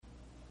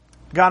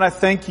God, I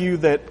thank you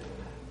that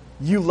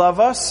you love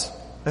us.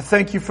 I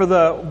thank you for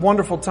the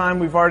wonderful time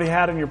we've already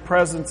had in your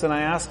presence, and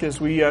I ask as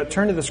we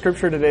turn to the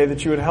scripture today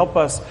that you would help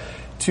us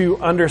to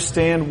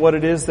understand what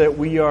it is that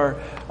we are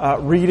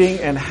reading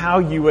and how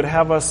you would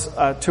have us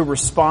to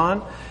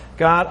respond.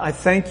 God, I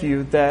thank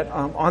you that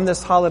on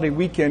this holiday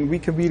weekend we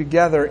can be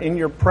together in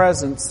your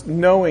presence,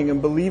 knowing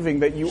and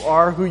believing that you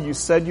are who you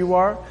said you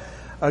are,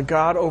 a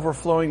God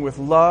overflowing with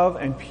love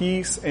and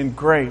peace and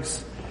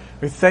grace.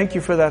 We thank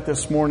you for that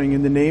this morning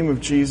in the name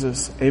of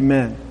Jesus.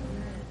 Amen.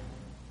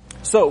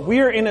 So we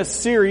are in a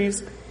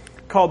series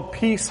called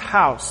Peace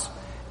House,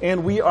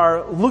 and we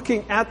are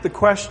looking at the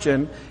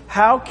question,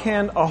 how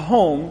can a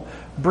home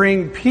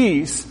bring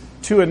peace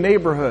to a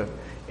neighborhood?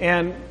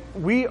 And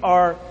we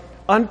are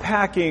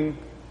unpacking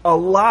a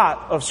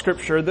lot of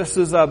Scripture. This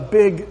is a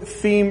big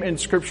theme in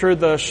Scripture,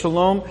 the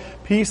shalom,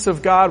 peace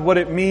of God, what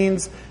it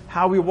means,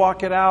 how we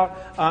walk it out.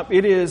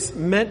 It is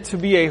meant to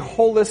be a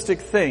holistic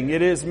thing.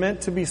 It is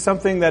meant to be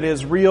something that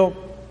is real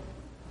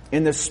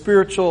in the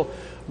spiritual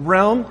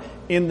realm,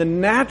 in the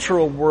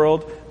natural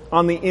world,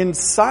 on the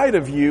inside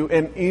of you,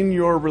 and in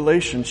your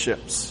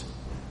relationships.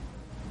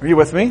 Are you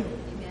with me?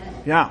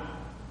 Amen. Yeah.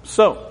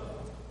 So,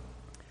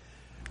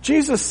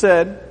 Jesus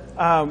said,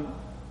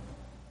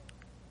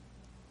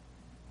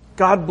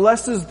 God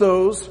blesses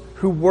those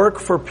who work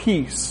for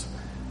peace,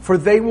 for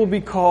they will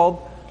be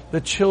called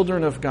the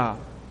children of God.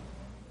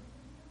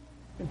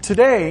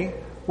 Today,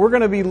 we're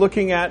going to be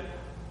looking at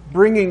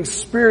bringing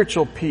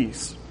spiritual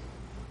peace.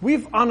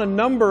 We've, on a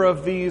number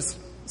of these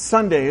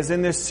Sundays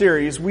in this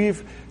series,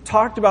 we've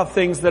talked about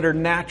things that are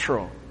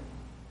natural.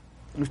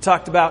 We've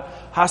talked about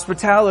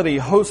hospitality,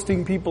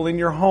 hosting people in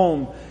your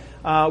home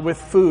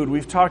with food.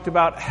 We've talked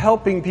about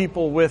helping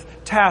people with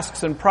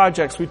tasks and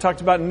projects. We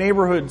talked about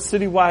neighborhood,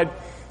 citywide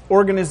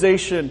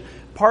organization,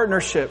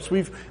 partnerships.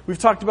 We've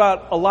talked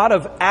about a lot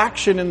of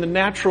action in the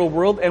natural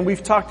world, and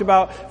we've talked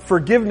about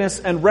forgiveness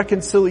and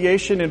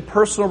reconciliation in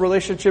personal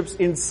relationships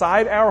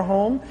inside our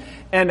home,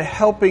 and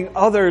helping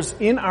others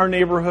in our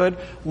neighborhood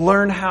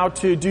learn how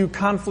to do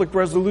conflict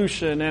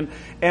resolution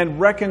and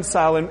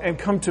reconcile and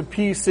come to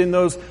peace in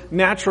those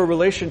natural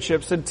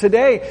relationships. And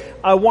today,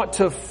 I want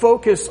to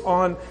focus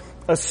on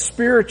a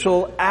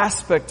spiritual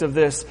aspect of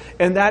this,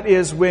 and that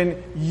is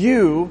when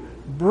you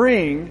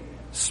bring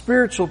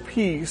spiritual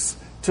peace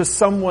to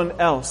someone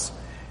else.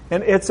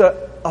 And it's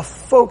a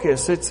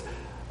focus. It's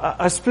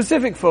a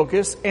specific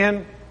focus,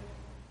 and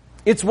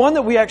it's one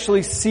that we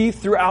actually see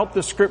throughout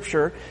the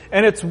Scripture,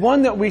 and it's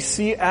one that we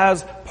see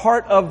as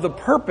part of the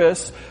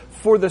purpose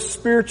for the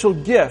spiritual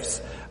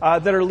gifts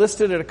that are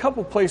listed at a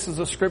couple places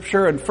of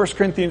Scripture, and 1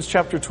 Corinthians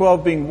chapter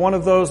 12 being one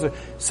of those. I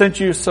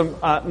sent you some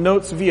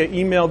notes via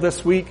email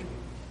this week.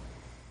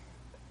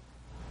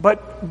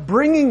 But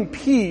bringing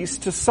peace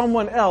to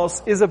someone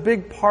else is a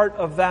big part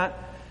of that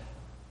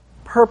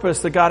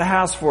purpose that God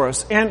has for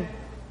us. And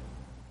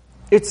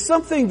it's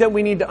something that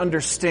we need to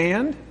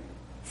understand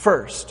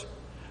first,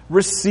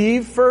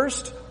 receive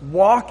first,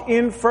 walk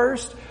in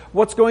first.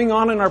 What's going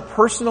on in our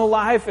personal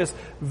life is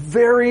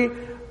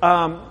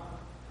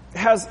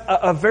has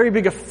a very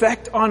big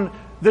effect on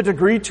the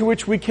degree to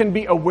which we can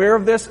be aware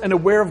of this and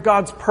aware of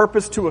God's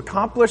purpose to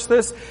accomplish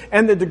this,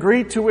 and the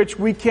degree to which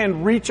we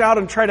can reach out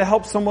and try to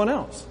help someone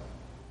else.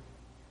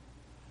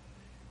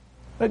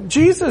 But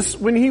Jesus,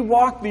 when he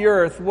walked the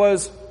earth,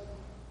 was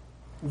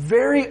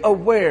very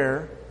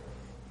aware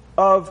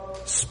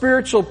of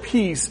spiritual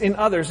peace in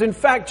others. In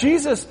fact,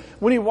 Jesus,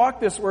 when he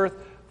walked this earth,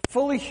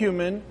 fully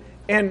human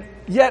and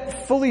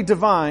yet fully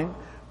divine,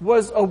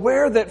 was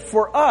aware that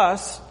for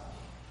us,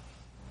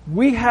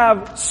 we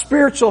have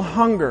spiritual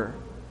hunger,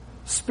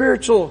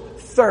 spiritual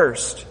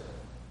thirst.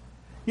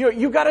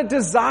 You got a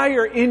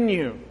desire in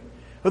you,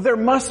 but there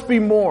must be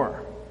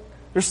more.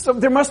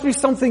 There must be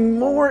something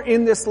more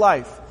in this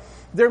life.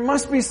 There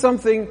must be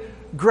something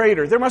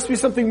greater. There must be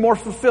something more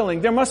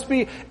fulfilling. There must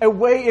be a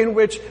way in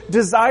which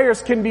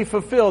desires can be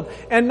fulfilled,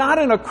 and not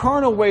in a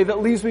carnal way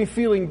that leaves me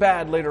feeling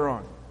bad later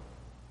on.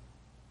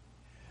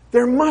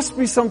 There must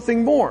be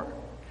something more.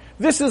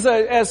 This is,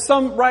 as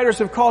some writers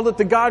have called it,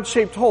 the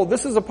God-shaped hole.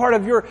 This is a part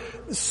of your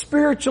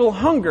spiritual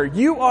hunger.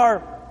 You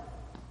are,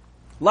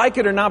 like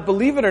it or not,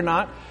 believe it or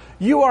not,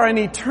 you are an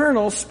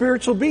eternal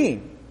spiritual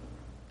being,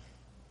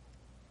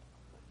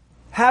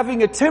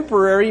 having a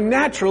temporary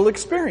natural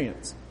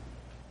experience.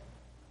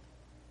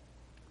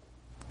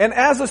 And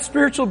as a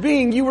spiritual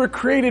being, you were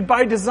created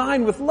by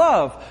design with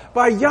love,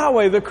 by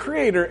Yahweh, the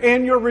Creator,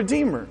 and your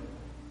Redeemer,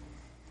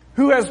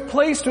 who has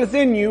placed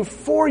within you,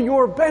 for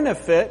your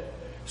benefit,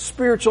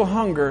 spiritual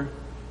hunger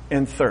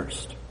and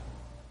thirst.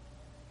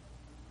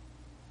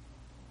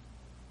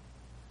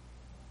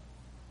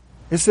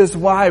 This is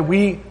why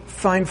we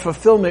find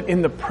fulfillment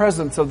in the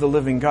presence of the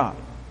living God.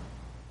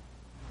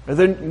 And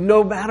then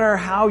no matter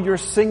how your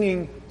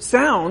singing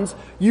sounds,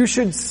 you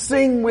should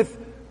sing with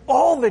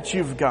all that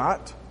you've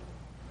got.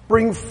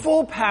 Bring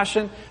full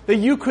passion that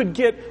you could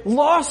get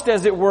lost,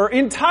 as it were,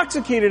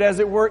 intoxicated, as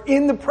it were,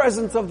 in the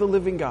presence of the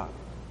living God.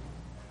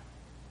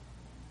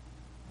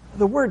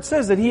 The Word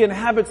says that He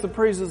inhabits the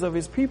praises of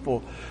His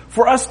people.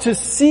 For us to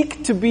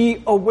seek to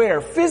be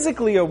aware,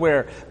 physically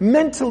aware,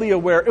 mentally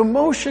aware,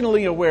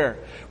 emotionally aware,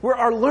 where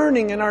our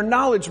learning and our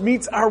knowledge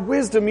meets our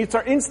wisdom, meets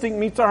our instinct,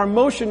 meets our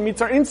emotion,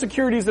 meets our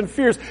insecurities and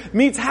fears,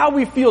 meets how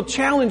we feel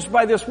challenged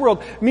by this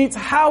world, meets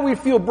how we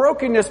feel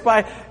brokenness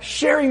by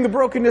sharing the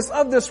brokenness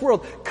of this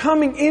world,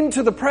 coming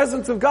into the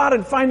presence of God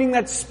and finding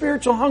that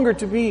spiritual hunger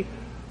to be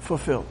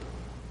fulfilled.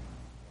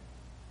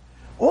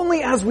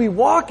 Only as we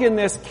walk in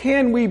this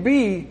can we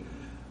be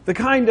the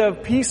kind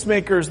of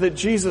peacemakers that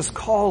Jesus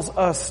calls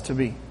us to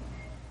be,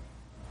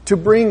 to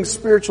bring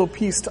spiritual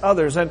peace to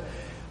others. And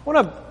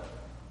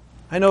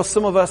I know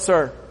some of us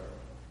are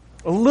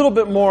a little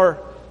bit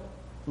more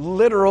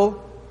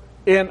literal,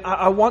 and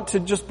I want to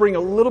just bring a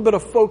little bit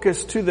of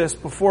focus to this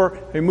before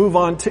we move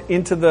on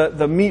into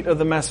the meat of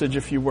the message,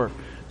 if you were.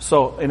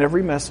 So in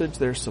every message,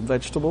 there's some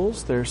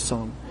vegetables, there's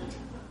some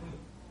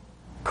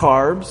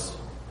carbs.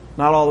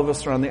 Not all of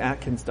us are on the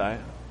Atkins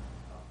diet.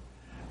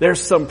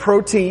 There's some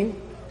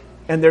protein,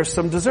 and there's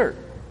some dessert.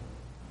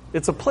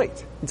 It's a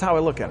plate. That's how I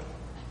look at it.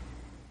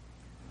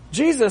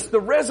 Jesus, the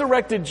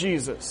resurrected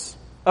Jesus,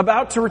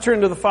 about to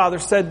return to the Father,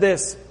 said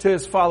this to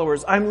His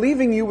followers: I'm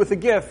leaving you with a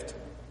gift,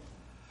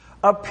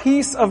 a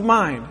peace of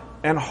mind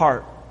and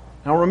heart.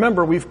 Now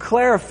remember, we've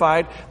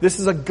clarified this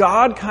is a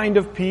God kind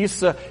of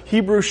peace,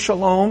 Hebrew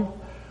shalom,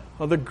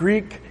 or the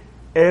Greek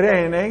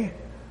eirene,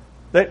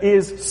 that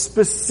is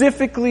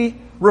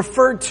specifically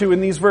referred to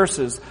in these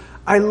verses.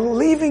 I'm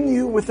leaving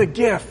you with a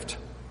gift,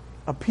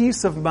 a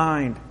peace of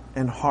mind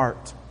and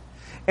heart.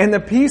 And the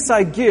peace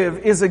I give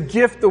is a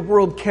gift the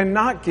world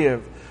cannot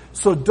give,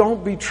 so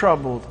don't be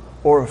troubled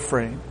or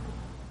afraid.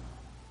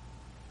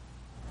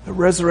 The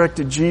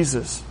resurrected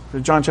Jesus,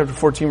 John chapter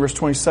 14 verse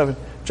 27,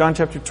 John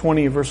chapter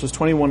 20 verses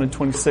 21 and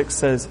 26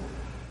 says,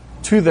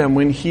 to them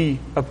when He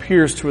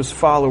appears to His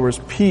followers,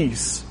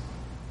 peace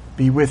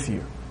be with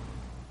you.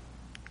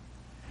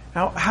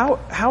 Now,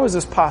 how is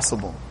this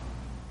possible?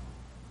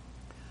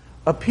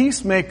 A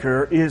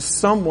peacemaker is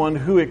someone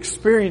who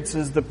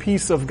experiences the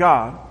peace of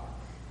God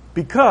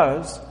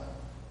because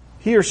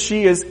he or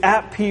she is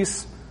at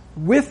peace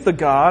with the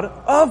God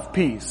of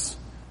peace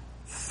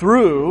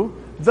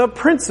through the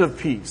Prince of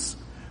Peace,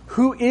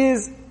 who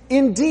is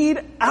indeed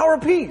our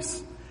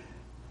peace,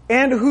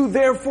 and who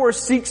therefore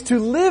seeks to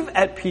live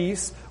at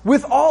peace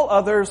with all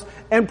others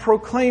and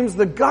proclaims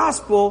the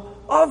gospel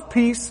of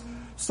peace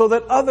so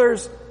that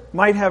others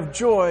might have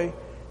joy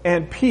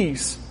and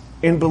peace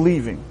in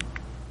believing.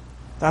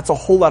 That's a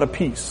whole lot of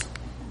peace.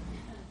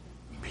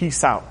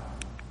 Peace out.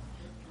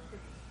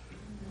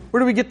 Where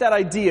do we get that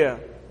idea?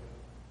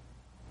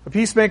 A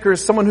peacemaker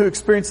is someone who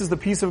experiences the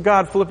peace of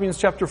God. Philippians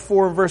chapter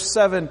 4 verse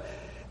 7.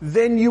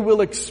 Then you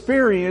will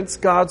experience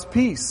God's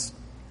peace,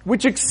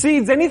 which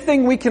exceeds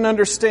anything we can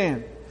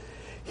understand.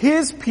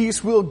 His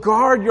peace will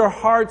guard your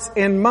hearts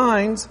and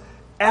minds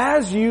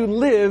as you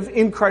live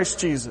in Christ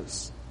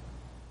Jesus.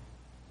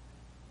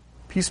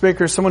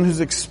 Peacemaker is someone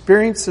who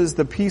experiences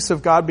the peace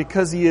of God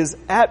because he is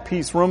at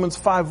peace. Romans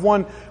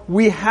 5:1,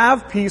 we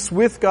have peace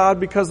with God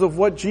because of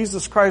what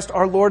Jesus Christ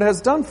our Lord has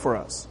done for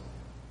us.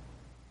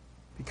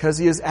 Because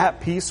he is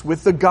at peace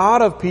with the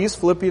God of peace.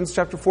 Philippians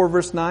chapter 4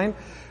 verse 9,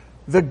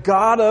 the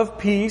God of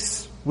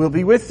peace will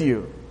be with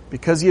you.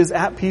 Because he is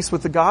at peace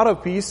with the God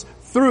of peace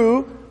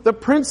through the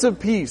Prince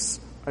of Peace.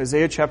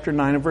 Isaiah chapter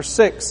 9 and verse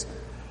 6.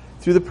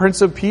 Through the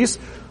Prince of Peace,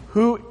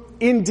 who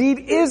indeed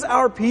is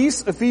our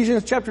peace.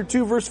 Ephesians chapter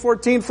 2 verse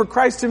 14, for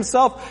Christ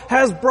Himself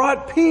has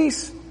brought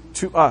peace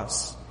to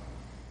us.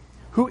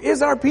 Who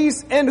is our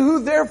peace and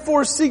who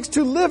therefore seeks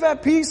to live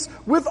at peace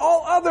with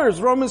all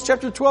others. Romans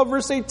chapter 12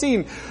 verse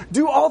 18.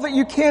 Do all that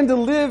you can to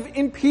live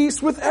in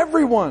peace with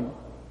everyone.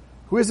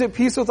 Who is at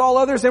peace with all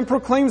others and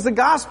proclaims the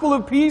gospel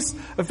of peace.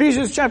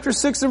 Ephesians chapter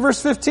 6 and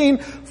verse 15.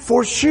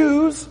 For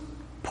shoes,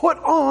 put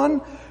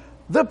on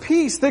the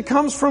peace that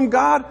comes from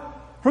God,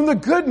 from the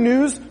good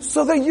news,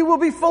 so that you will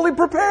be fully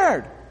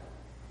prepared.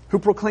 Who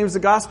proclaims the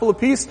gospel of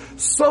peace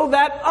so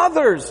that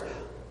others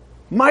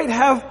might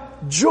have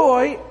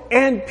joy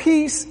and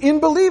peace in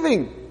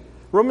believing.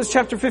 Romans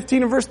chapter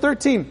 15 and verse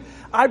 13.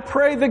 I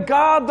pray that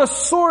God, the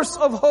source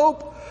of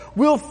hope,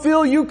 will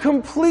fill you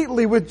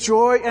completely with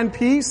joy and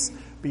peace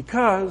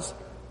because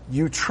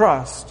you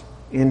trust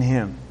in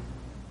Him.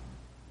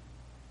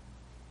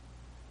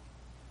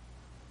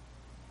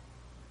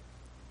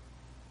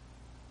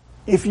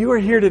 If you are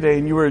here today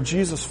and you are a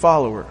Jesus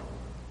follower,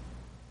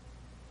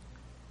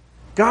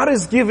 God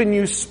has given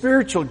you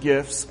spiritual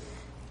gifts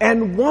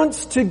and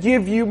wants to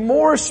give you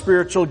more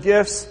spiritual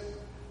gifts,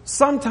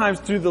 sometimes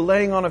through the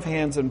laying on of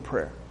hands and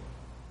prayer.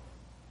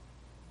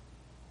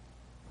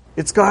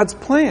 It's God's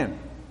plan.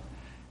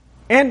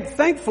 And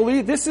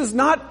thankfully, this is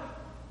not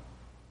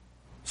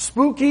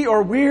spooky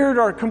or weird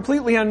or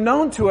completely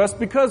unknown to us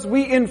because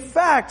we in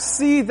fact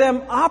see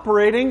them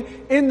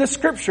operating in the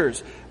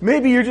Scriptures.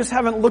 Maybe you just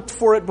haven't looked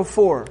for it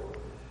before.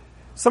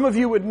 Some of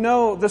you would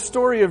know the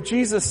story of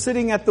Jesus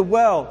sitting at the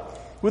well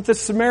with the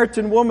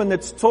Samaritan woman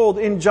that's told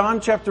in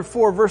John chapter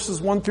 4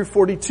 verses 1 through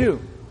 42.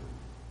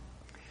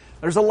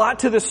 There's a lot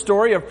to this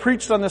story. I've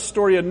preached on this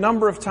story a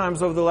number of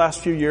times over the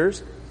last few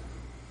years.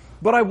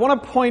 But I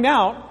want to point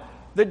out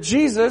that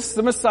Jesus,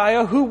 the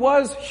Messiah, who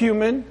was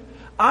human,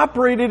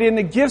 operated in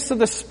the gifts of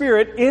the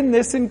Spirit in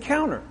this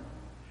encounter.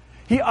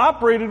 He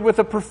operated with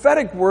a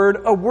prophetic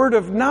word, a word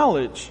of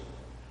knowledge,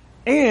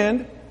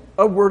 and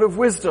a word of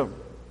wisdom.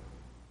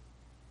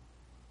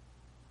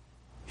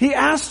 He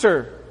asked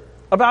her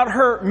about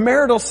her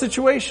marital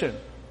situation.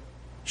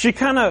 She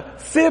kind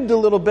of fibbed a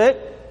little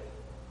bit,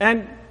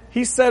 and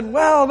he said,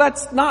 well,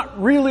 that's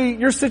not really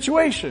your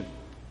situation.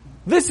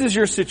 This is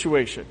your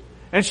situation.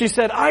 And she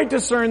said, I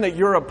discern that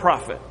you're a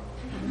prophet.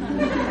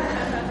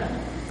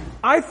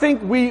 I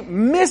think we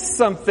miss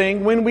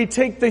something when we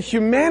take the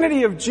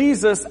humanity of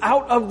Jesus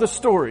out of the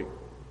story.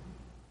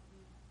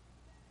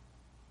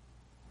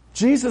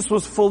 Jesus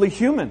was fully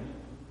human.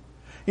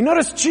 You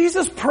notice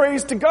Jesus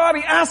prays to God.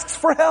 He asks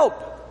for help.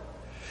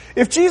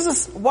 If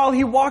Jesus, while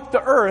he walked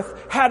the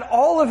earth, had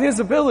all of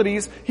his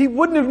abilities, he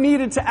wouldn't have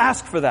needed to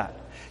ask for that.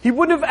 He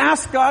wouldn't have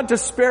asked God to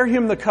spare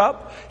him the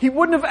cup. He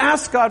wouldn't have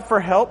asked God for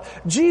help.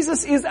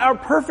 Jesus is our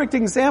perfect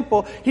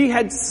example. He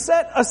had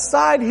set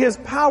aside his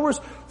powers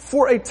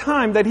for a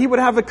time that he would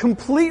have a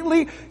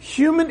completely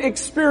human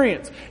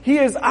experience. He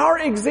is our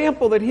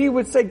example that he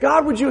would say,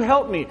 God, would you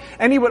help me?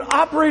 And he would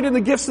operate in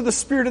the gifts of the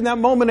Spirit in that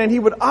moment, and he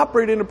would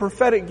operate in a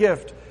prophetic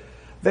gift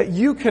that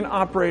you can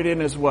operate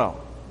in as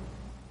well.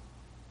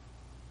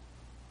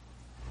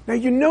 Now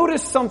you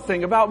notice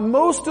something about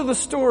most of the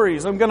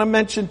stories I'm going to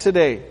mention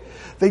today.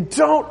 They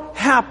don't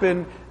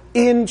happen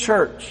in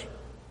church.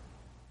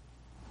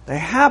 They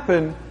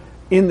happen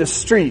in the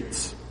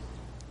streets.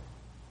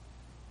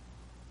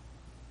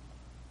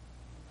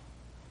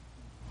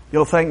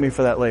 You'll thank me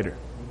for that later.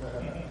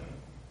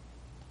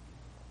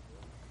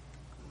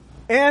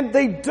 And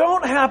they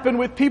don't happen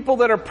with people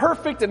that are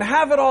perfect and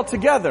have it all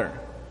together.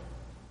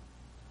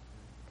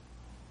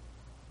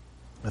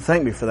 You'll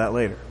thank me for that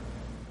later.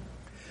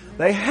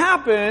 They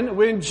happen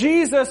when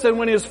Jesus and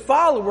when his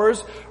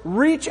followers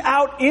reach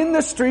out in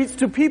the streets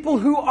to people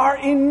who are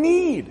in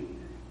need.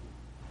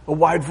 A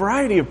wide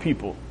variety of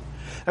people.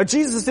 Now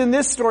Jesus in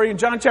this story in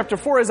John chapter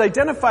 4 has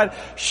identified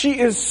she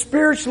is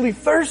spiritually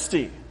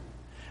thirsty.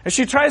 And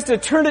she tries to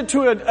turn it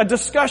to a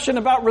discussion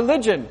about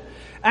religion.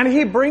 And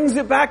he brings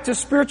it back to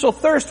spiritual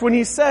thirst when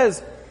he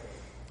says,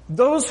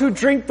 those who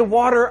drink the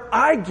water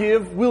I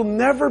give will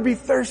never be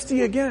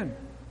thirsty again.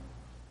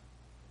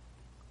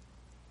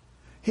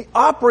 He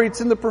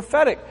operates in the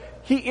prophetic.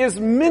 He is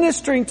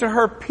ministering to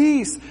her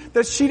peace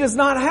that she does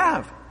not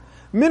have.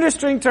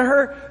 Ministering to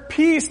her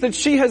peace that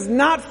she has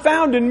not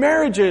found in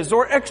marriages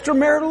or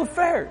extramarital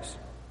affairs.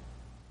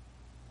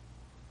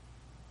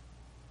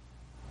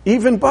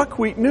 Even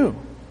buckwheat knew.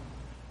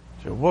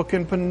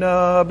 Wookin'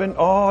 Panub in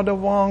all the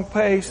wrong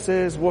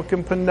places,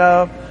 Wookin'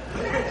 Panub.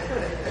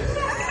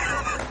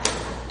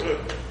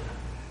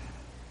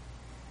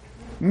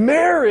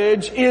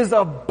 Marriage is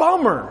a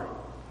bummer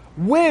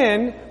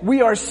when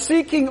we are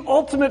seeking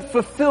ultimate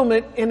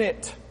fulfillment in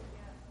it.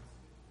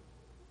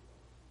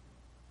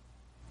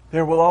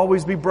 There will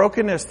always be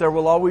brokenness. There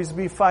will always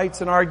be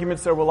fights and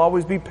arguments. There will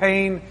always be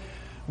pain.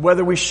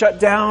 Whether we shut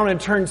down and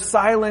turn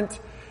silent,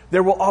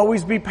 there will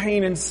always be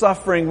pain and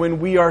suffering when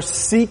we are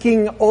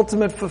seeking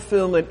ultimate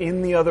fulfillment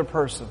in the other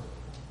person.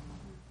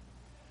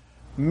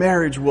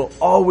 Marriage will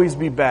always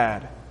be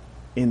bad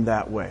in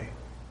that way.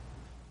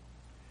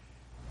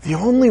 The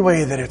only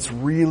way that it's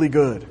really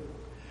good,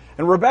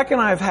 and Rebecca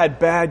and I have had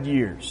bad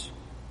years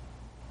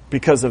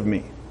because of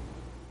me.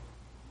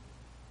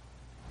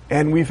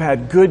 And we've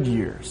had good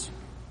years.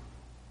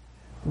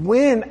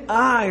 When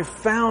I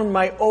found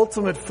my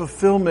ultimate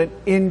fulfillment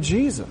in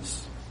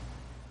Jesus.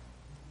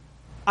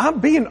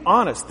 I'm being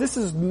honest. This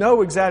is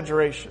no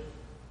exaggeration.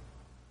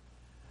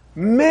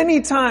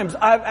 Many times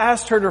I've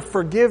asked her to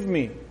forgive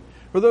me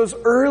for those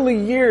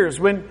early years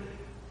when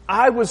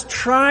I was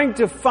trying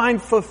to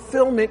find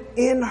fulfillment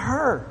in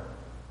her.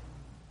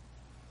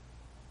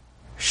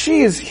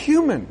 She is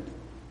human.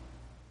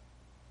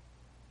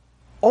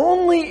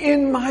 Only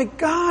in my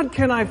God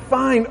can I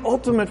find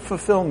ultimate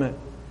fulfillment.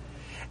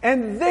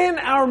 And then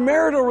our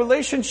marital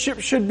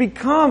relationship should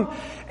become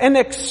an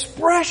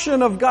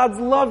expression of God's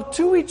love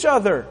to each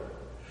other.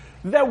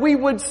 That we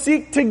would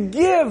seek to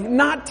give,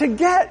 not to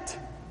get.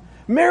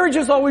 Marriage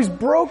is always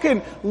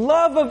broken.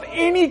 Love of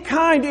any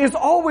kind is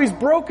always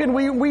broken.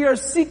 We are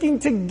seeking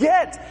to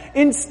get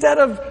instead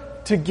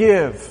of to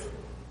give.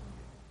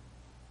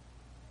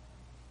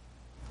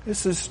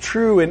 This is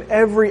true in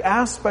every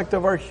aspect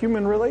of our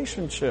human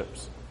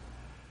relationships.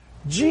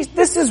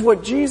 This is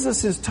what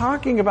Jesus is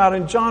talking about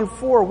in John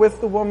 4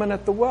 with the woman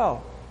at the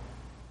well.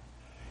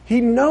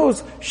 He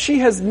knows she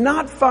has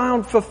not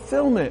found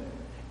fulfillment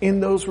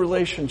in those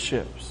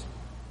relationships.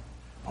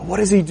 But what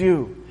does he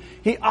do?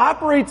 He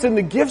operates in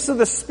the gifts of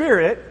the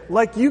Spirit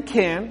like you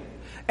can,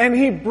 and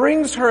he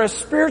brings her a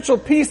spiritual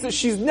peace that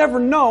she's never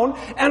known,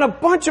 and a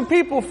bunch of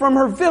people from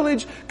her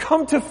village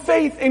come to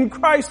faith in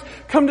Christ,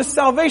 come to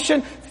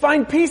salvation,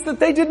 find peace that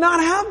they did not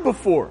have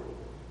before.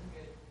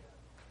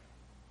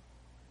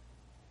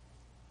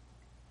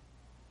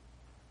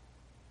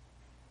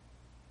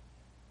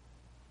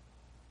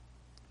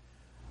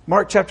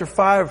 Mark chapter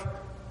 5,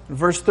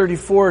 verse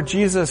 34,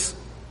 there's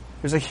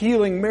a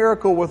healing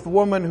miracle with a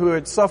woman who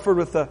had suffered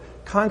with a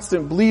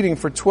constant bleeding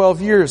for 12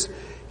 years.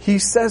 He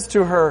says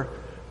to her,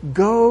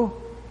 "Go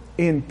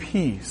in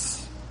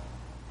peace.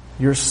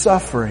 Your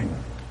suffering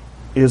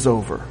is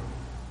over."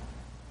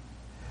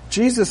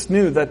 Jesus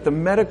knew that the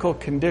medical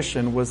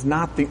condition was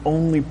not the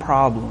only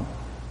problem.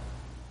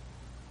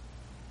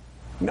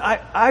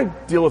 I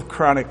deal with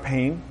chronic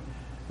pain.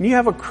 When you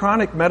have a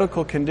chronic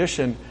medical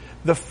condition,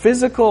 the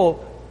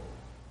physical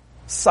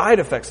side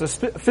effects, the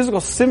physical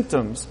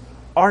symptoms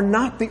are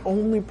not the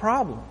only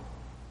problem.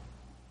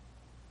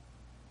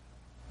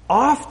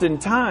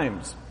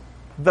 Oftentimes,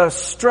 the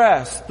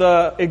stress,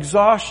 the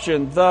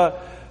exhaustion,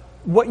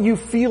 what you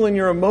feel in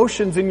your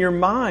emotions, in your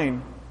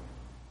mind,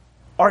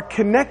 are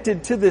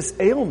connected to this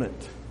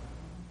ailment.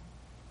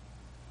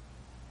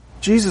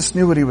 Jesus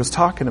knew what he was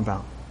talking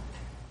about.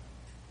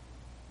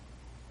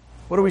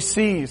 What do we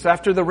see? So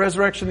after the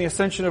resurrection, the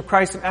ascension of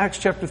Christ in Acts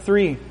chapter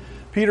 3,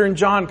 Peter and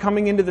John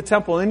coming into the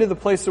temple, into the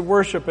place of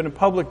worship in a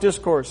public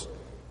discourse.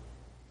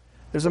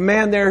 There's a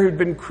man there who'd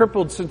been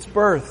crippled since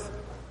birth.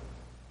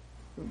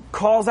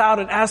 Calls out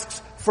and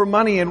asks for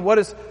money. And what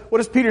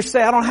does Peter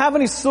say? "I don't have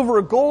any silver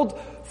or gold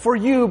for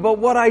you, but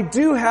what I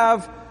do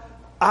have,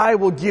 I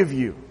will give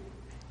you.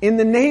 In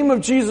the name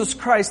of Jesus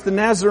Christ the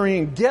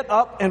Nazarene, get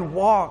up and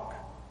walk.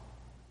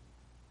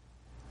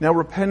 Now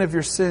repent of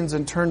your sins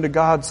and turn to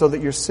God so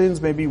that your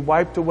sins may be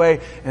wiped away."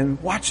 And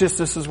watch this.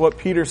 This is what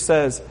Peter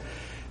says.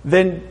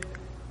 "Then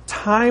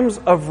times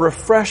of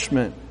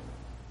refreshment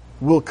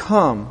will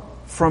come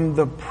from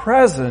the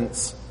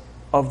presence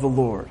of the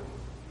Lord."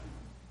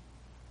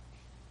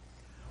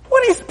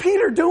 What is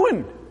Peter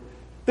doing?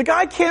 The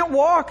guy can't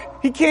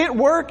walk. He can't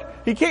work.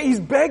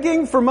 He's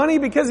begging for money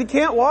because he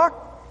can't walk.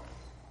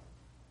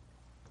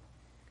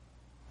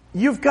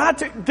 You've got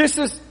to, this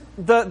is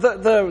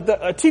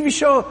a TV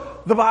show,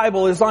 The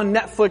Bible, is on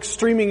Netflix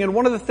streaming, and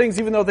one of the things,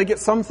 even though they get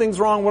some things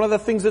wrong, one of the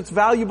things that's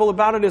valuable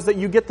about it is that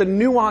you get the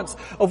nuance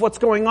of what's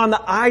going on,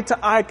 the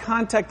eye-to-eye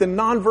contact, the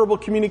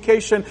nonverbal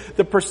communication,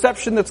 the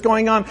perception that's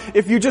going on.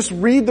 If you just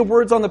read the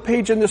words on the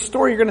page in this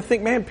story, you're going to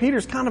think, man,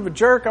 Peter's kind of a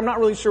jerk. I'm not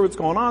really sure what's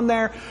going on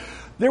there.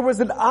 There was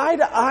an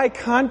eye-to-eye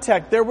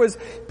contact.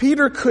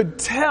 Peter could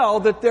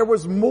tell that there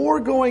was more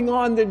going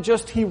on than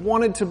just he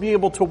wanted to be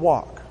able to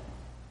walk.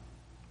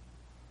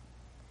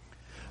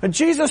 And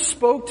Jesus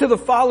spoke to the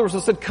followers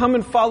and said, "Come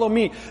and follow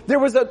me."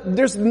 There's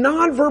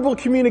nonverbal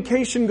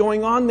communication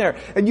going on there.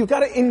 And you've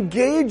got to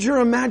engage your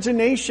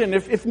imagination.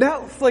 If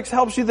Netflix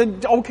helps you,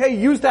 then okay,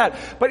 use that.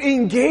 But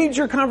engage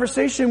your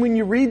conversation when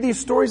you read these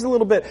stories a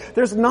little bit.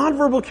 There's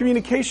nonverbal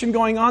communication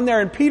going on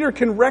there. And Peter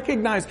can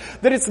recognize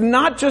that it's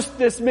not just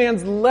this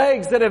man's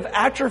legs that have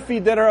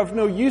atrophied, that are of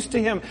no use to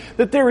him.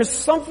 That there is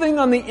something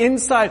on the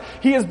inside.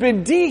 He has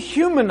been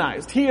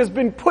dehumanized. He has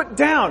been put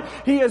down.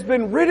 He has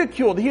been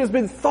ridiculed. He has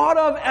been thought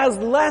of as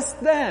less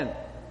than.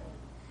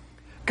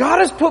 God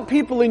has put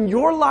people in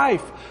your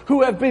life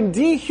who have been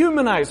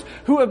dehumanized,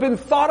 who have been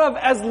thought of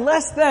as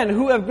less than,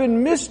 who have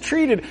been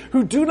mistreated,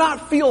 who do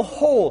not feel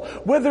whole,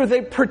 whether they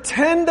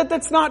pretend that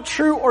that's not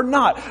true or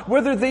not,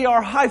 whether they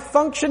are high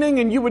functioning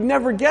and you would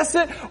never guess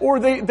it, or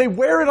they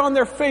wear it on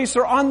their face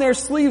or on their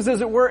sleeves, as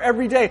it were,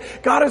 every day.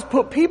 God has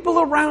put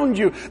people around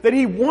you that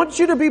He wants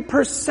you to be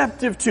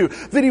perceptive to,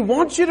 that He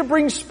wants you to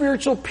bring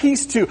spiritual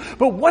peace to.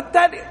 But what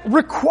that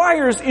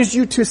requires is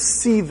you to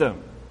see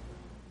them.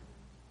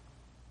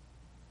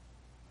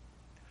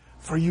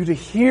 For you to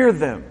hear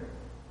them.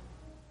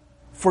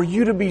 For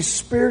you to be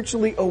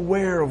spiritually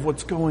aware of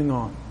what's going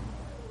on.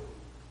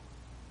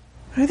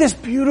 And this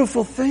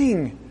beautiful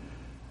thing.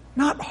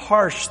 Not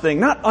harsh thing,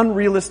 not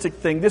unrealistic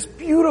thing. This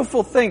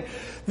beautiful thing.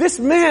 This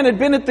man had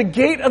been at the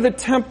gate of the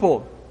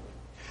temple.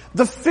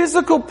 The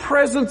physical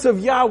presence of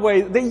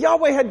Yahweh. That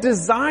Yahweh had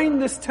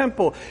designed this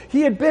temple.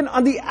 He had been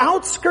on the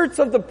outskirts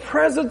of the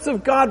presence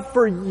of God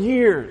for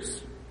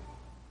years.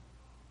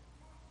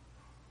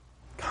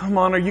 Come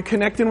on, are you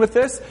connecting with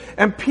this?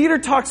 And Peter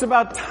talks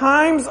about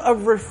times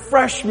of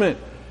refreshment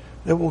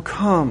that will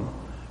come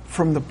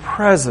from the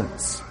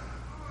presence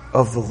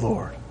of the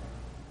Lord.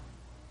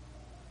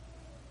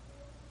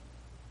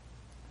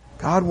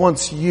 God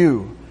wants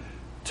you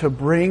to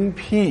bring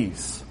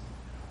peace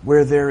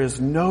where there is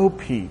no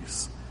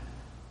peace,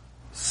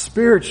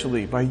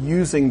 spiritually, by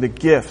using the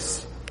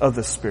gifts of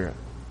the Spirit.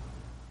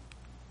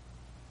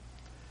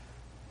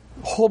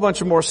 A whole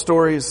bunch of more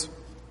stories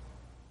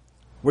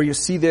where you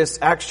see this.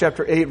 Acts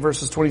chapter 8,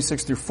 verses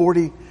 26 through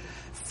 40.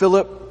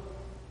 Philip,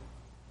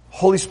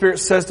 Holy Spirit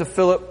says to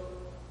Philip,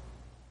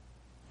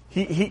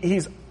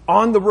 he's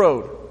on the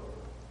road,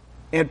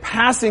 and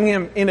passing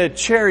him in a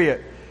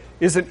chariot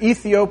is an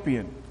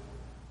Ethiopian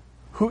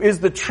who is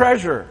the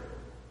treasurer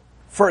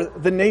for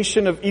the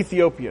nation of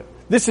Ethiopia.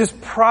 This is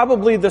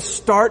probably the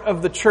start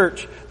of the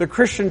church, the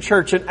Christian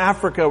church in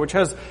Africa, which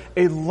has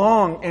a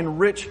long and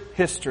rich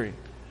history.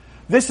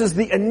 This is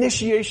the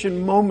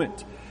initiation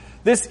moment.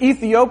 This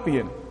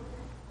Ethiopian,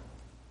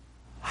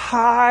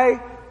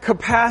 high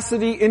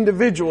capacity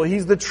individual,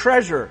 he's the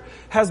treasurer,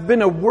 has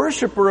been a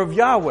worshiper of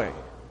Yahweh.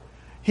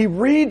 He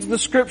reads the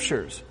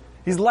scriptures.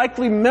 He's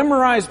likely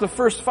memorized the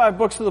first 5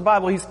 books of the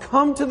Bible. He's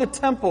come to the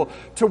temple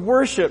to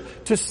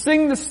worship, to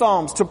sing the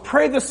Psalms, to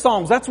pray the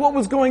Psalms. That's what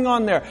was going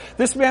on there.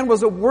 This man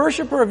was a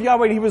worshiper of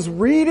Yahweh. He was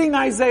reading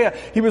Isaiah.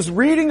 He was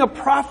reading a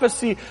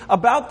prophecy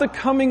about the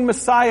coming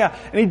Messiah.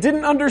 And he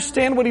didn't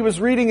understand what he was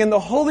reading. And the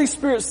Holy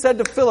Spirit said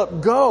to Philip,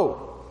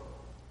 go.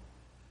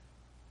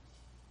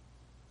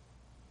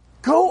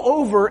 Go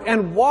over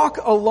and walk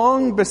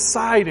along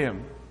beside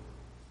him.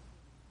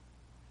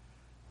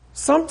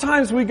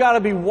 Sometimes we got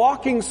to be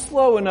walking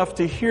slow enough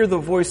to hear the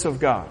voice of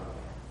God.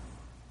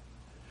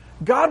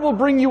 God will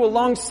bring you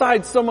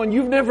alongside someone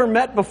you've never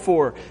met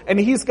before, and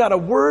He's got a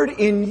word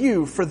in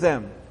you for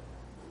them.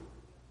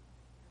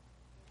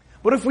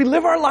 But if we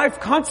live our life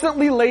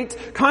constantly late,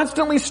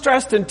 constantly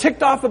stressed, and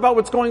ticked off about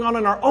what's going on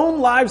in our own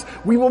lives,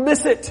 we will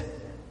miss it.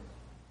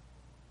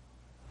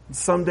 And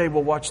someday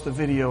we'll watch the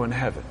video in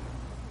heaven.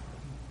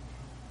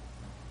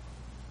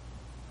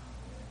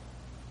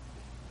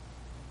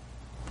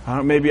 I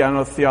don't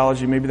know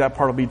theology, maybe that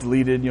part will be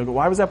deleted. And you'll go,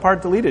 why was that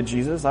part deleted,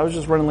 Jesus? I was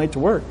just running late to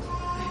work.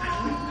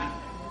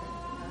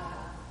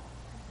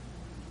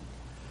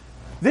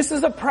 This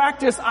is a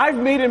practice I've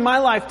made in my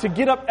life to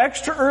get up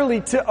extra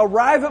early, to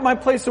arrive at my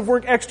place of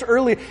work extra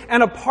early.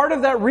 And a part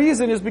of that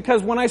reason is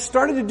because when I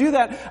started to do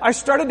that, I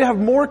started to have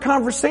more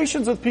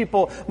conversations with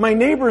people, my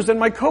neighbors and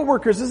my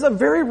coworkers. This is a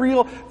very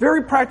real,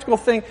 very practical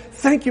thing.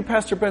 Thank you,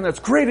 Pastor Ben. That's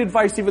great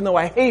advice, even though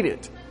I hate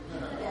it.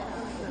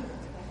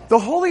 The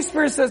Holy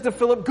Spirit says to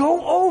Philip,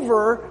 go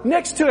over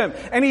next to him.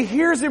 And he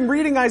hears him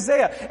reading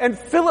Isaiah. And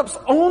Philip's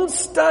own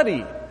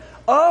study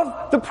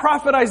of the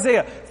prophet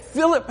Isaiah.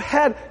 Philip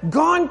had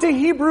gone to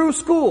Hebrew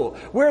school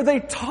where they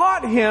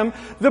taught him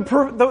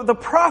the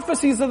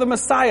prophecies of the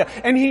Messiah.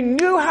 And he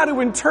knew how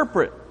to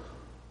interpret.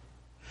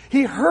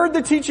 He heard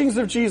the teachings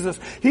of Jesus.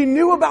 He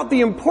knew about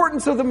the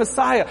importance of the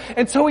Messiah.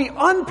 And so he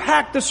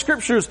unpacked the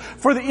scriptures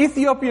for the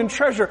Ethiopian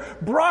treasurer,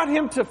 brought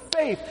him to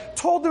faith,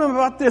 told him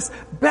about this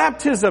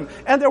baptism.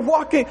 And they're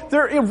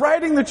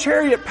riding the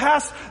chariot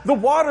past the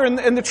water,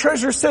 and the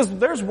treasurer says,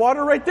 there's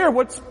water right there.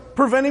 What's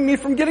preventing me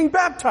from getting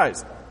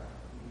baptized?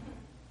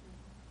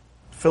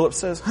 Philip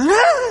says,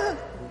 ah!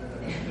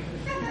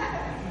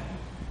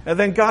 And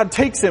then God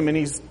takes him and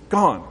he's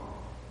gone.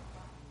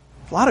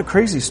 A lot of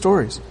crazy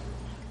stories.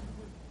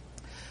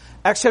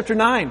 Acts chapter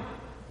 9,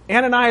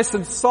 Ananias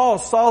and Saul.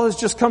 Saul has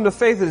just come to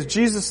faith as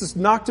Jesus has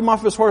knocked him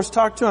off his horse,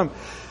 talked to him.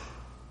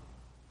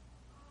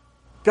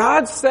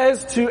 God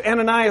says to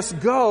Ananias,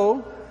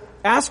 go,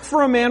 ask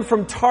for a man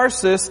from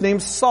Tarsus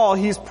named Saul.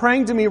 He's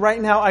praying to me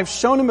right now. I've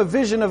shown him a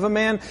vision of a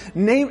man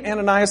named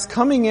Ananias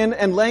coming in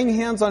and laying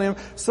hands on him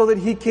so that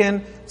he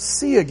can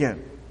see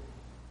again.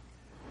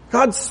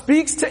 God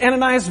speaks to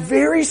Ananias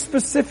very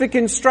specific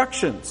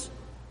instructions.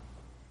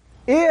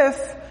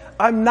 If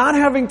I'm not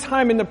having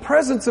time in the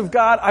presence of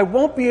God, I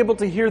won't be able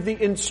to hear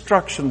the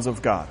instructions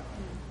of God.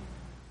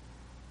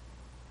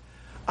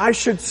 I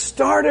should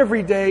start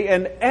every day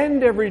and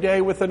end every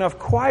day with enough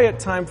quiet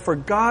time for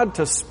God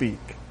to speak.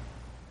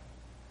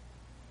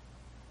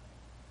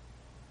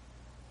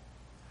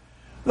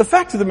 The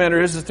fact of the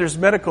matter is that there's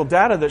medical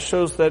data that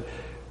shows that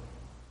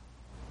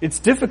it's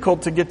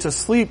difficult to get to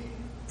sleep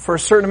for a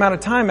certain amount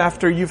of time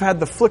after you've had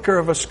the flicker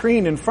of a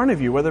screen in front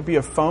of you, whether it be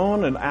a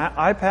phone, an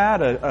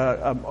iPad,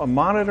 a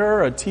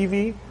monitor, a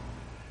TV.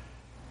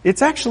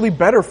 It's actually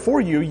better for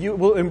you. You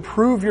will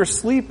improve your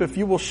sleep if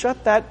you will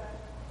shut that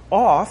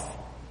off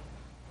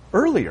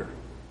earlier.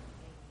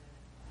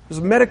 There's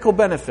a medical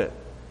benefit.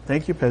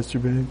 Thank you, Pastor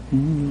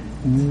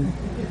Ben.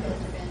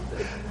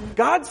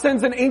 God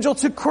sends an angel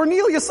to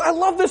Cornelius. I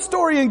love this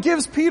story, and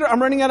gives Peter,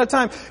 I'm running out of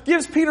time,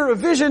 gives Peter a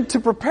vision to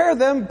prepare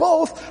them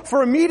both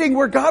for a meeting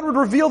where God would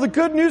reveal the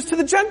good news to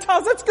the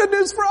Gentiles. That's good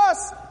news for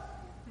us.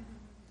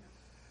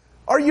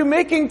 Are you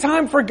making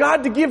time for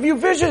God to give you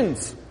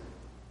visions?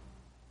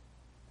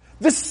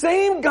 The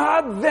same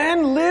God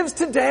then lives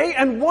today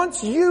and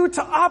wants you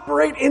to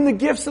operate in the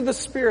gifts of the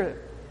Spirit.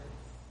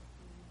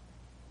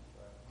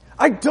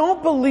 I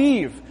don't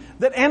believe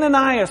that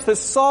Ananias, that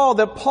Saul,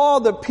 that Paul,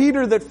 that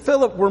Peter, that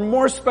Philip were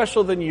more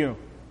special than you.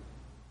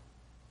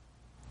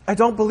 I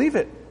don't believe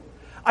it.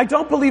 I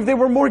don't believe they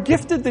were more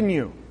gifted than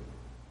you.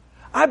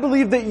 I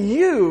believe that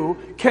you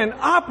can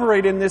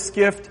operate in this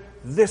gift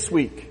this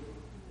week.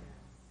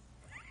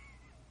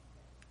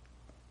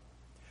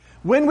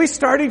 When we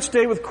start each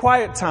day with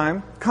quiet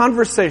time,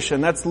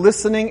 conversation, that's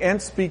listening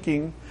and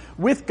speaking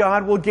with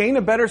God, we'll gain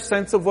a better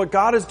sense of what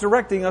God is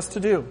directing us to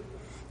do.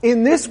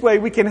 In this way,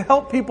 we can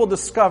help people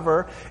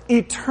discover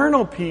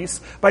eternal peace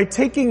by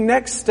taking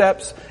next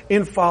steps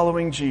in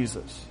following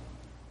Jesus.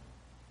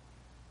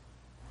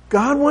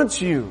 God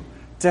wants you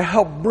to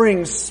help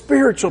bring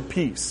spiritual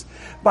peace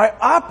by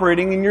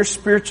operating in your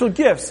spiritual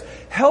gifts,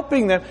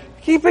 helping them.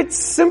 Keep it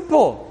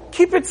simple.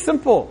 Keep it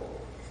simple.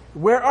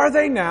 Where are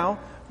they now?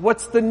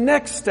 What's the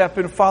next step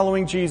in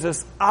following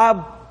Jesus?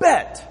 I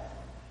bet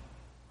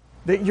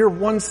that you're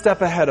one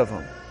step ahead of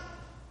them.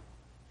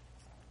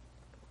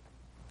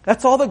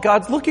 That's all that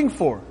God's looking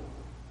for.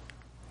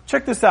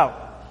 Check this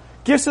out.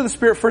 Gifts of the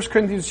Spirit, 1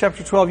 Corinthians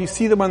chapter 12, you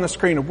see them on the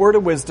screen. A word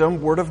of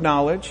wisdom, word of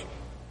knowledge.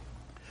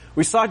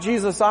 We saw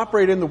Jesus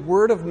operate in the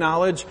word of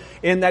knowledge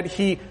in that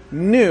he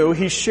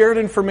shared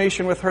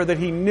information with her that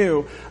he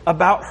knew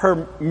about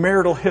her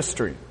marital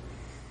history.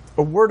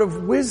 A word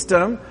of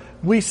wisdom,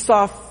 we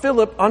saw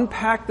Philip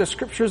unpack the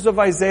scriptures of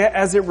Isaiah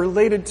as it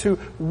related to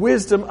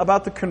wisdom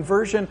about the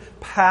conversion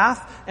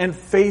path and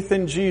faith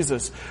in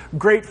Jesus.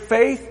 Great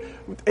faith.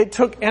 It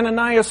took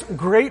Ananias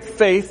great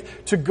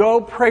faith to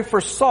go pray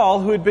for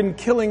Saul, who had been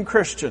killing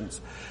Christians.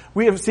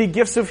 We see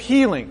gifts of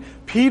healing.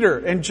 Peter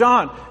and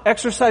John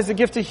exercised the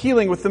gift of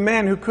healing with the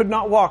man who could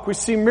not walk. We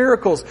see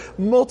miracles,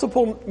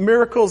 multiple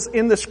miracles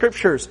in the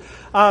scriptures,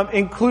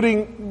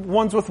 including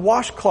ones with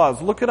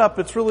washcloths. Look it up.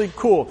 It's really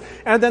cool.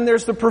 And then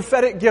there's the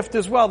prophetic gift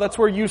as well. That's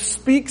where you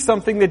speak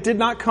something that did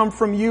not come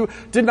from you,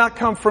 did not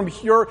come from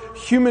your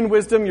human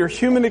wisdom, your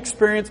human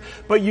experience,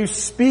 but you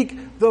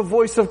speak the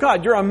voice of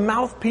God. You're a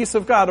mouthpiece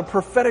of God, a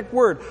prophetic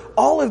word.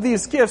 All of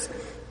these gifts.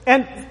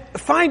 And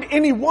find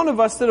any one of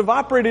us that have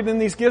operated in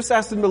these gifts,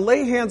 ask them to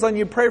lay hands on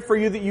you, pray for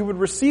you that you would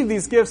receive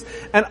these gifts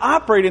and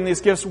operate in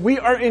these gifts. We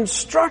are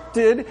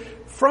instructed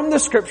from the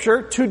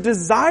scripture to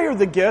desire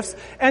the gifts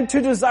and to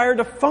desire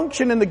to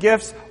function in the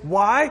gifts.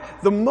 Why?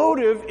 The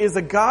motive is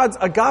a God's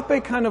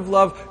agape kind of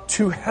love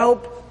to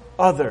help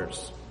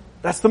others.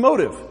 That's the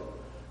motive.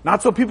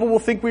 Not so people will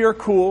think we are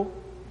cool.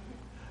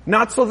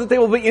 Not so that they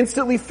will be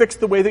instantly fixed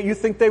the way that you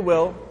think they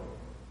will.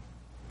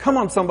 Come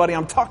on, somebody,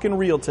 I'm talking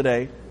real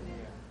today.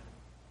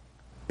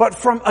 But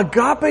from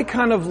agape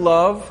kind of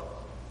love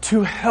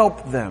to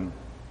help them.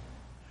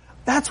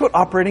 That's what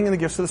operating in the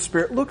gifts of the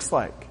Spirit looks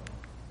like.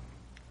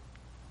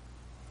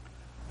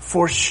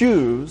 For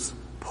shoes,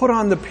 put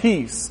on the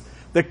peace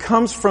that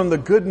comes from the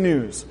good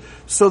news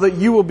so that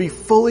you will be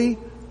fully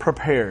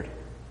prepared.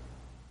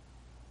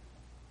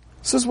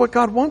 This is what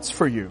God wants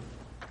for you.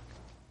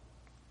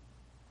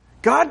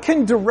 God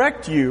can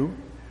direct you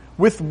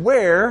with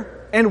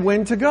where and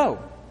when to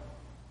go.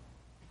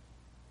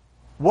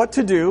 What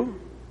to do,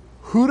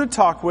 who to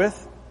talk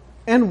with,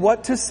 and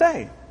what to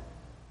say.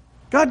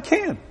 God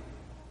can.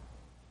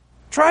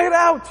 Try it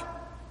out.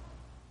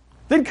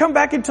 Then come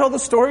back and tell the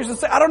stories and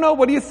say, I don't know,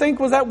 what do you think?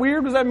 Was that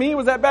weird? Was that me?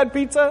 Was that bad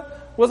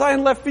pizza? Was I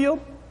in left field?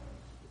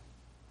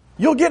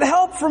 You'll get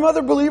help from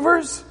other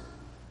believers.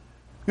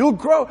 You'll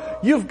grow.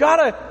 You've got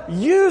to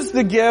use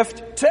the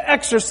gift to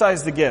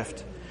exercise the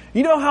gift.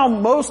 You know how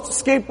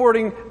most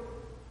skateboarding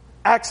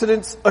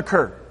accidents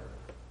occur?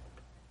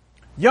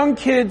 Young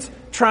kids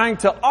trying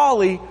to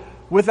ollie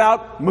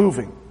without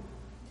moving.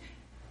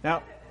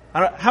 Now,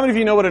 how many of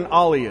you know what an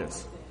ollie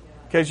is?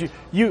 Because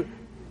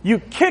you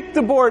kick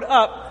the board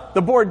up,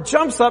 the board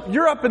jumps up,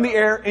 you're up in the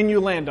air, and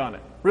you land on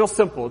it. Real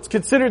simple. It's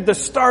considered the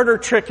starter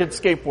trick at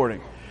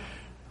skateboarding.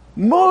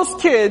 Most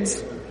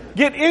kids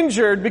get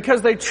injured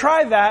because they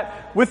try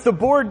that with the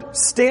board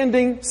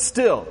standing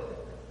still.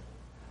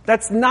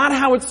 That's not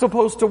how it's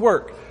supposed to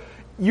work.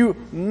 You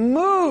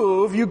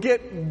move, you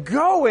get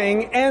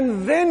going,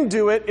 and then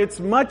do it.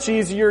 It's much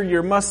easier.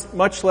 You're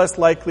much less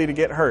likely to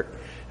get hurt.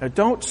 Now,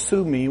 don't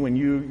sue me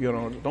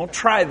when don't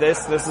try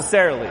this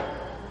necessarily.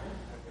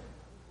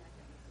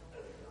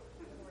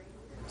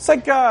 It's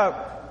like,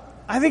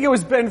 I think it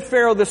was Ben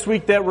Farrell this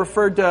week that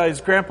referred to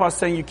his grandpa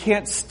saying you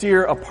can't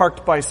steer a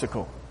parked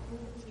bicycle.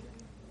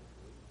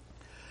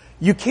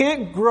 You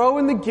can't grow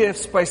in the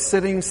gifts by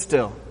sitting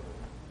still.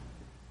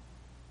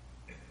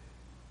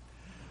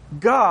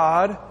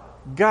 God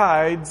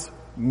guides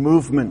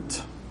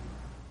movement.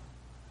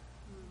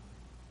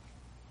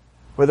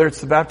 Whether it's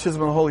the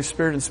baptism of the Holy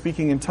Spirit and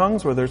speaking in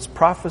tongues, whether it's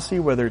prophecy,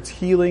 whether it's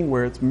healing,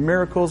 whether it's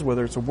miracles,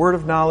 whether it's a word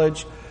of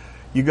knowledge,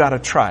 you got to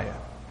try it.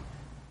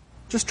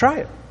 Just try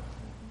it.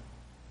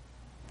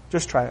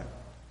 Just try it.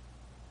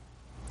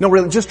 No,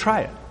 really, just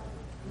try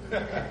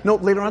it. No,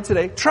 later on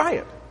today, try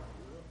it.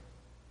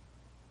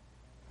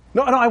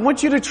 No, I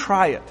want you to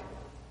try it.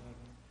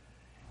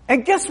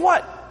 And guess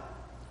what?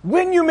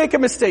 When you make a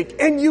mistake,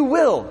 and you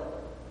will,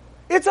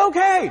 it's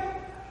okay.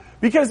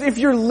 Because if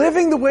you're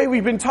living the way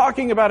we've been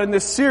talking about in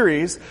this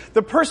series,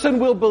 the person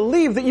will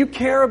believe that you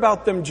care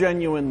about them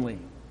genuinely.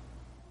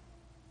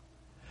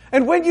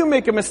 And when you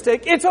make a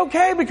mistake, it's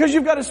okay because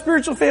you've got a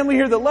spiritual family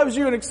here that loves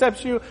you and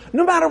accepts you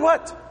no matter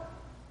what.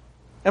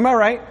 Am I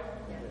right?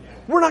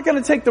 We're not going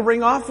to take the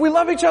ring off. We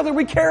love each other.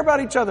 We care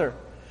about each other.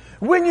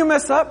 When you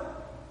mess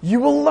up, you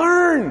will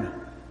learn.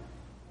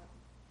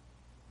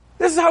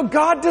 This is how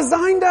God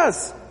designed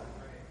us.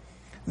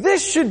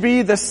 This should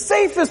be the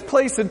safest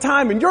place and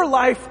time in your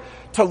life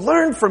to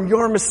learn from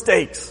your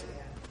mistakes.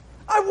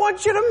 I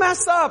want you to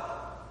mess up.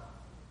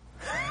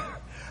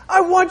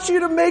 I want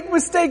you to make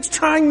mistakes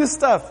trying this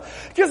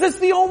stuff because it's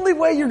the only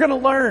way you're going to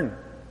learn.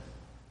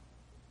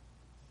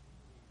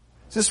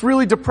 It's this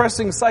really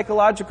depressing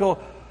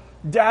psychological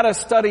data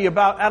study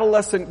about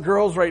adolescent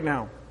girls right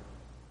now.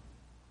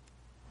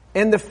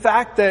 And the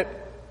fact that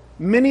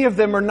many of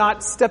them are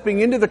not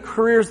stepping into the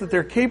careers that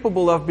they're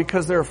capable of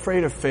because they're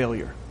afraid of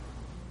failure.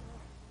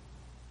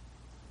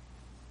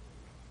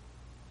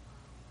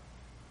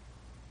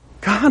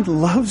 God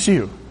loves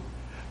you.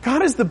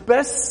 God is the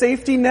best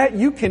safety net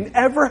you can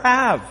ever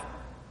have.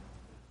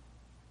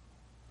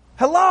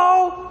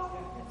 Hello?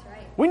 That's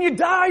right. When you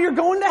die, you're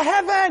going to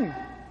heaven.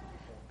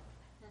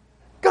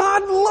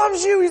 God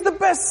loves you. He's the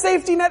best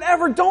safety net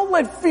ever. Don't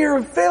let fear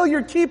of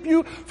failure keep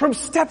you from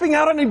stepping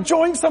out and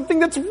enjoying something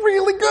that's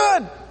really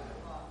good.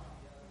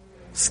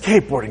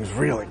 Skateboarding is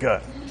really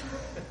good.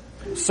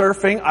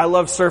 Surfing, I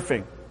love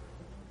surfing.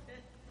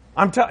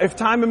 If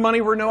time and money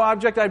were no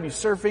object, I'd be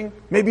surfing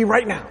maybe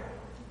right now.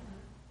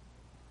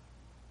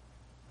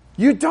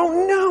 You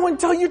don't know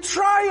until you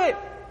try it.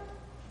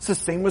 It's the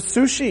same with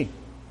sushi.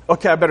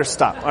 Okay, I better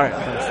stop. All right.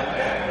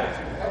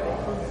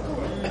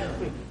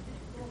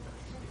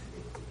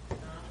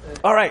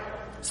 All right.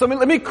 So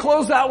let me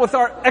close out with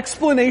our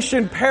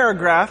explanation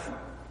paragraph.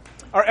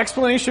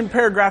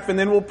 And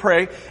then we'll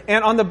pray.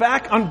 And on the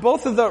back, on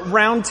both of the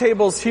round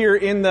tables here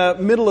in the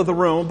middle of the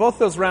room, both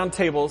those round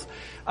tables,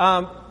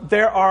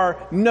 there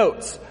are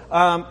notes.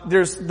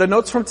 There's the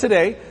notes from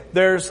today.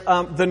 There's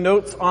the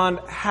notes on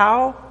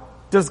how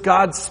does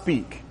God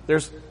speak.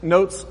 There's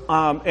notes,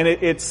 and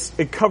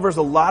it covers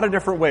a lot of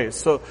different ways.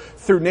 So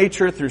through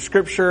nature, through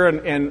scripture,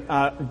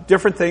 and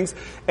different things,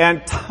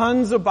 and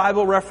tons of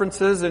Bible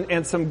references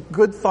and some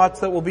good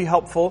thoughts that will be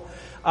helpful.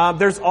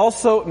 There's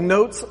also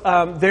notes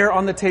there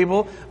on the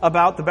table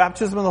about the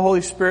baptism of the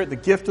Holy Spirit, the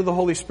gift of the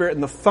Holy Spirit,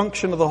 and the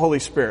function of the Holy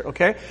Spirit,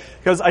 okay?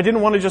 Because I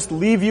didn't want to just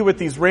leave you with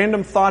these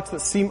random thoughts that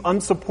seem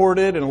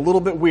unsupported and a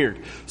little bit weird.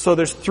 So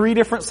there's 3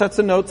 different sets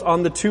of notes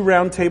on the 2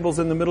 round tables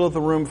in the middle of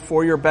the room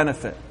for your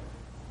benefit.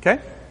 Okay?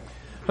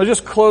 I'll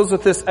just close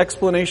with this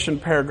explanation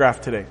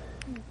paragraph today.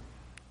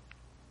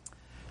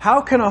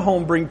 How can a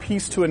home bring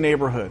peace to a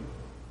neighborhood?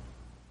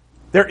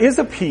 There is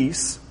a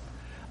peace,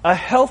 a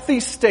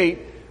healthy state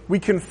we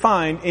can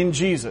find in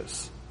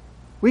Jesus.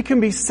 We can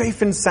be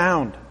safe and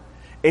sound,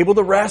 able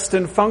to rest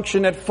and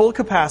function at full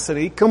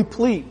capacity,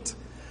 complete,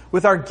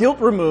 with our guilt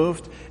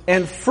removed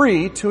and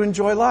free to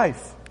enjoy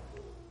life.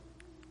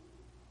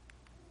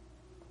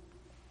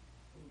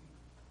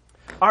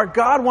 Our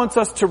God wants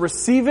us to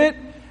receive it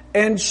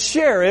and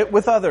share it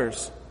with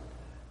others.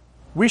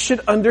 We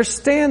should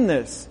understand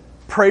this,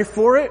 pray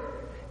for it,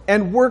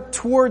 and work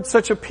towards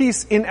such a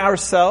peace in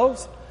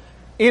ourselves,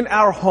 in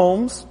our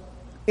homes,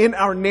 in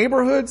our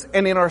neighborhoods,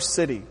 and in our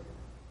city.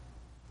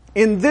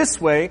 In this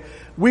way,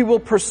 we will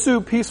pursue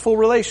peaceful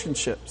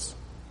relationships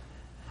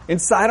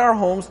inside our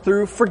homes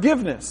through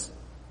forgiveness.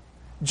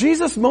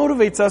 Jesus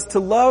motivates us to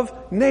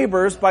love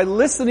neighbors by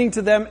listening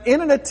to them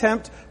in an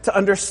attempt to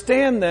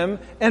understand them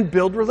and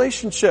build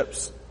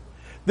relationships.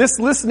 This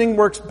listening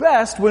works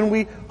best when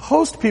we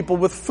host people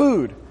with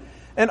food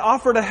and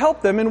offer to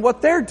help them in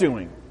what they're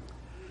doing.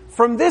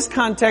 From this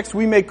context,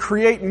 we may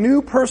create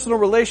new personal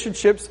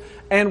relationships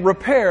and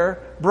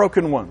repair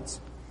broken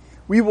ones.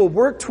 We will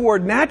work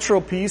toward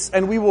natural peace,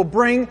 and we will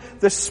bring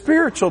the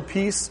spiritual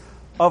peace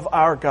of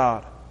our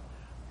God.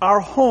 Our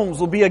homes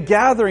will be a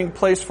gathering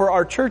place for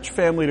our church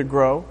family to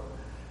grow.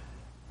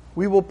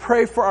 We will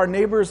pray for our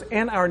neighbors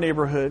and our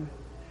neighborhood.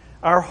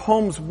 Our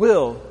homes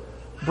will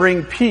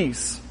bring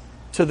peace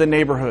to the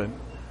neighborhood.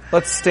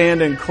 Let's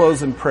stand and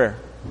close in prayer.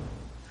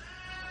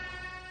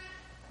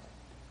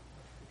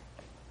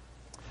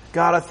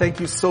 God, I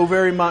thank you so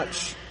very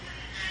much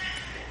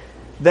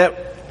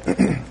that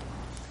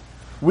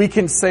we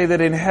can say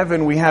that in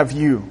heaven we have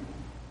you.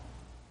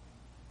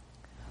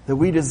 That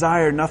we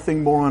desire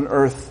nothing more on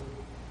earth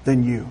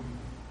than you.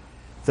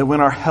 That when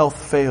our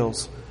health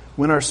fails,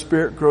 when our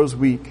spirit grows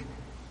weak,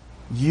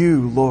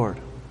 you, Lord,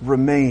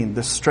 remain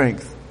the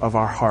strength of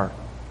our heart.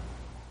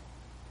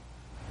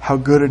 How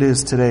good it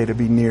is today to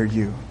be near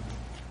you.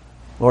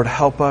 Lord,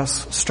 help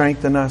us,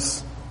 strengthen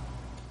us.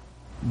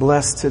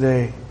 Bless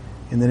today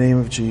in the name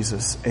of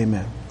Jesus.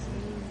 Amen.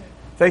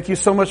 Thank you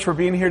so much for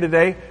being here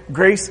today.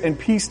 Grace and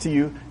peace to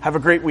you. Have a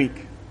great week.